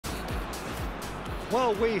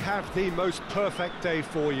Well, we have the most perfect day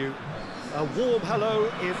for you. A warm hello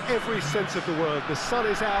in every sense of the word. The sun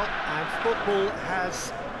is out and football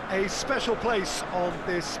has a special place on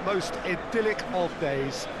this most idyllic of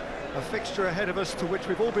days. A fixture ahead of us to which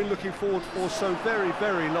we've all been looking forward for so very,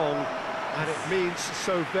 very long, and it means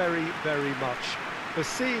so very, very much. The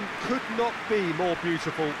scene could not be more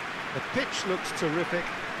beautiful. The pitch looks terrific.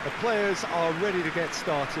 The players are ready to get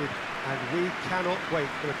started, and we cannot wait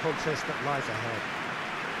for the contest that lies ahead.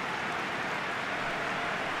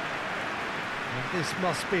 And this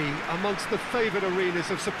must be amongst the favoured arenas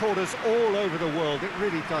of supporters all over the world. It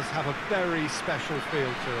really does have a very special feel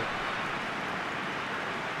to it.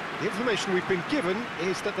 The information we've been given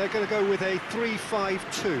is that they're going to go with a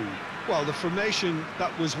 3-5-2. Well, the formation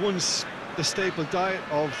that was once the staple diet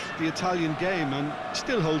of the Italian game and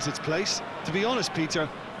still holds its place. To be honest, Peter,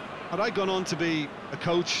 had I gone on to be a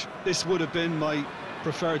coach, this would have been my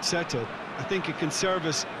preferred setup. I think it can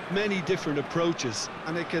service many different approaches,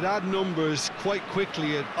 and it could add numbers quite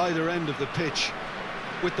quickly at either end of the pitch.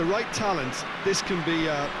 With the right talent, this can be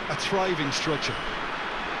a thriving structure.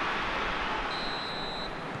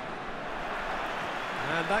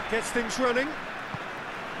 And that gets things running.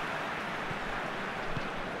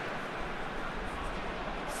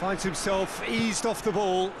 Finds himself eased off the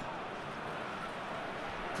ball.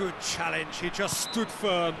 Good challenge, he just stood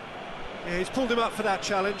firm. Yeah, he's pulled him up for that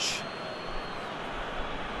challenge.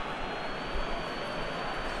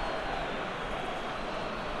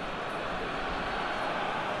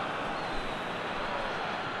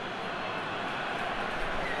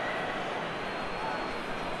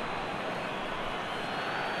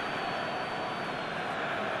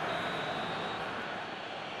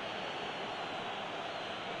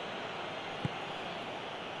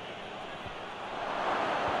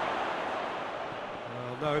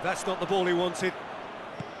 No, that's not the ball he wanted.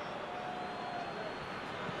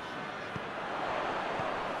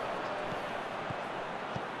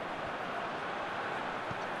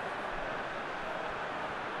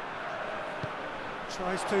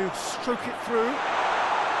 Tries to stroke it through.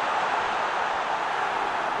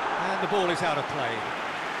 And the ball is out of play.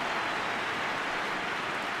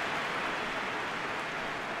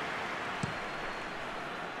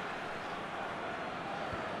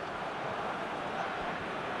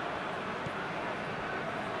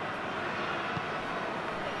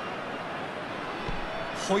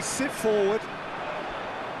 Hoists it forward.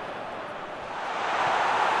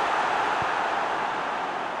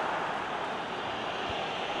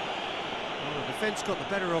 Well, the defence got the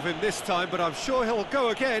better of him this time, but I'm sure he'll go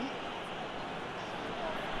again.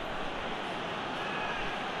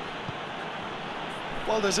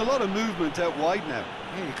 Well, there's a lot of movement out wide now.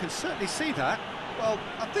 Yeah, you can certainly see that. Well,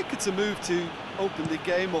 I think it's a move to open the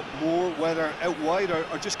game up more, whether out wide or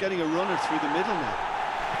just getting a runner through the middle now.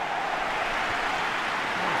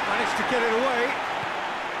 Managed to get it away.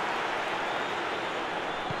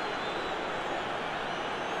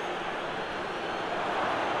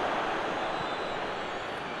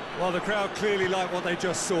 Well, the crowd clearly like what they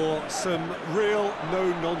just saw. Some real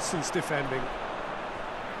no-nonsense defending.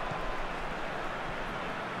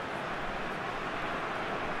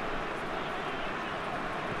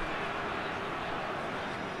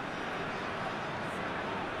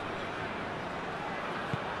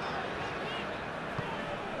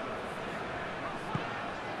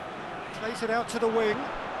 Plays it out to the wing,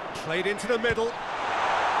 played into the middle.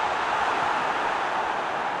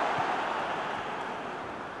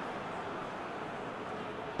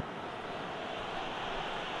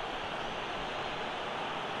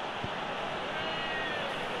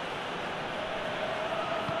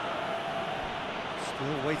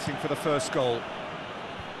 Still waiting for the first goal.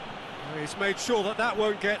 He's made sure that that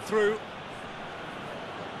won't get through.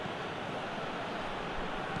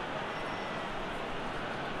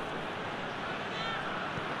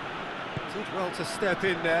 Did well to step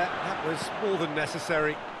in there, that was more than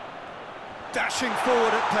necessary. Dashing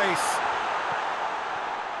forward at pace.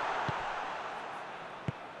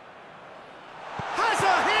 Has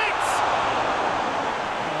a hit!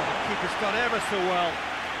 Oh, the keeper's done ever so well.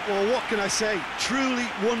 Well, what can I say? Truly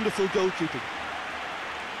wonderful goalkeeping.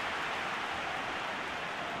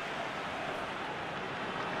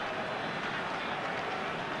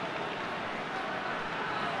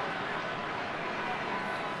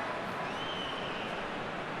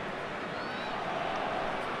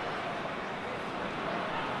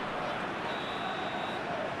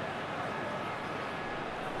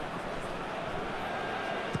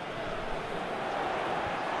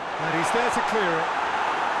 And he's there to clear it.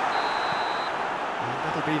 And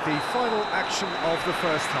that'll be the final action of the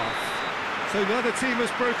first half. So neither team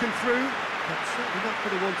has broken through. but certainly not for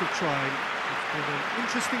the want of trying. It's been an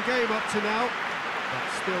interesting game up to now, but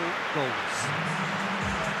still goals.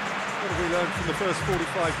 What have we learned from the first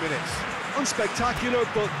 45 minutes? Unspectacular,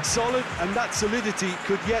 but solid, and that solidity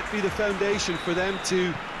could yet be the foundation for them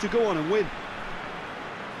to go on and win.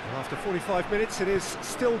 Well, after 45 minutes, it is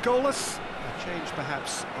still goalless. A change,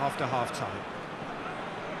 perhaps, after half-time.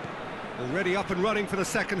 Already up and running for the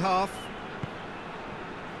second half.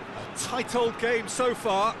 A tight old game so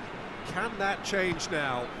far. Can that change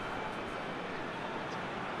now?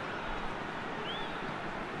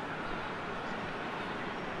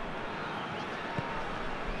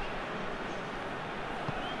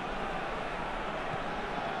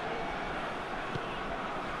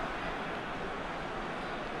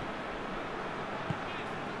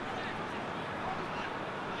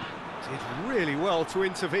 Did really well to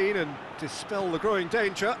intervene and dispel the growing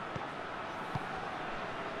danger.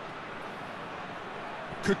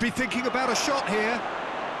 Could be thinking about a shot here.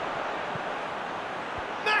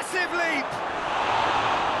 Massive leap!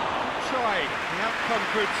 Trying. The outcome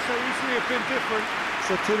could so easily have been different.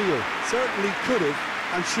 Sotilio certainly could have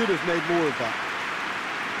and should have made more of that.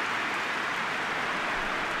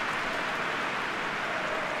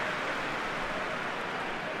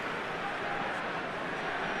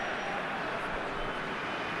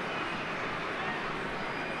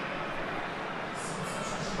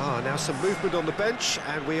 Now some movement on the bench,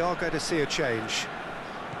 and we are going to see a change.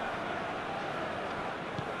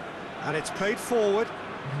 And it's played forward.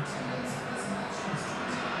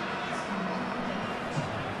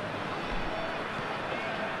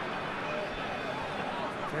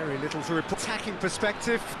 Very little to report. Attacking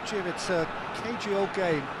perspective, Jim, it's a cagey old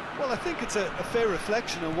game. Well, I think it's a fair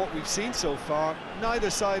reflection on what we've seen so far. Neither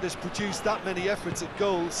side has produced that many efforts at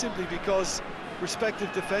goal simply because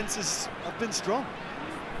respective defences have been strong.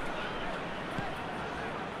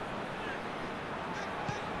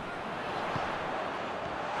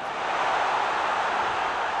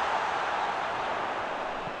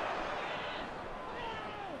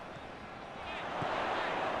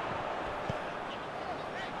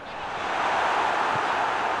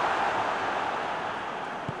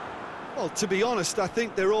 Well, to be honest, I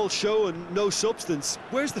think they're all show and no substance.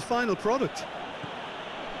 Where's the final product?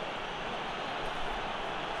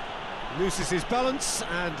 Loses his balance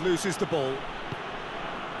and loses the ball.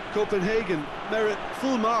 Copenhagen merit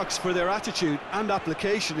full marks for their attitude and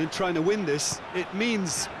application in trying to win this. It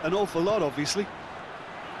means an awful lot, obviously.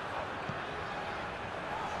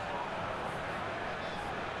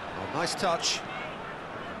 Oh, nice touch.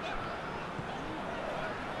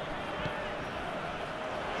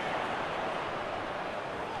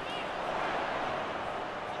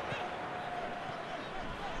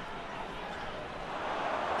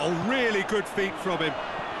 Oh, really good feet from him.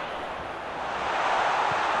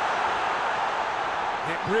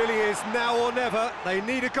 It really is now or never. They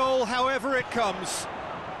need a goal, however it comes.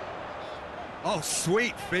 Oh,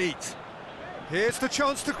 sweet feet. Here's the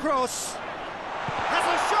chance to cross. Has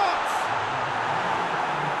a shot!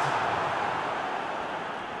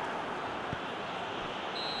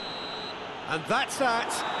 And that's that.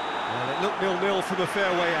 Well, it looked 0-0 from a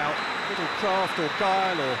fair way out. Little craft or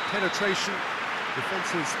guile or penetration.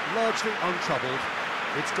 Defence is largely untroubled.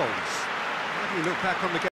 It's goals. How do you look back on the game?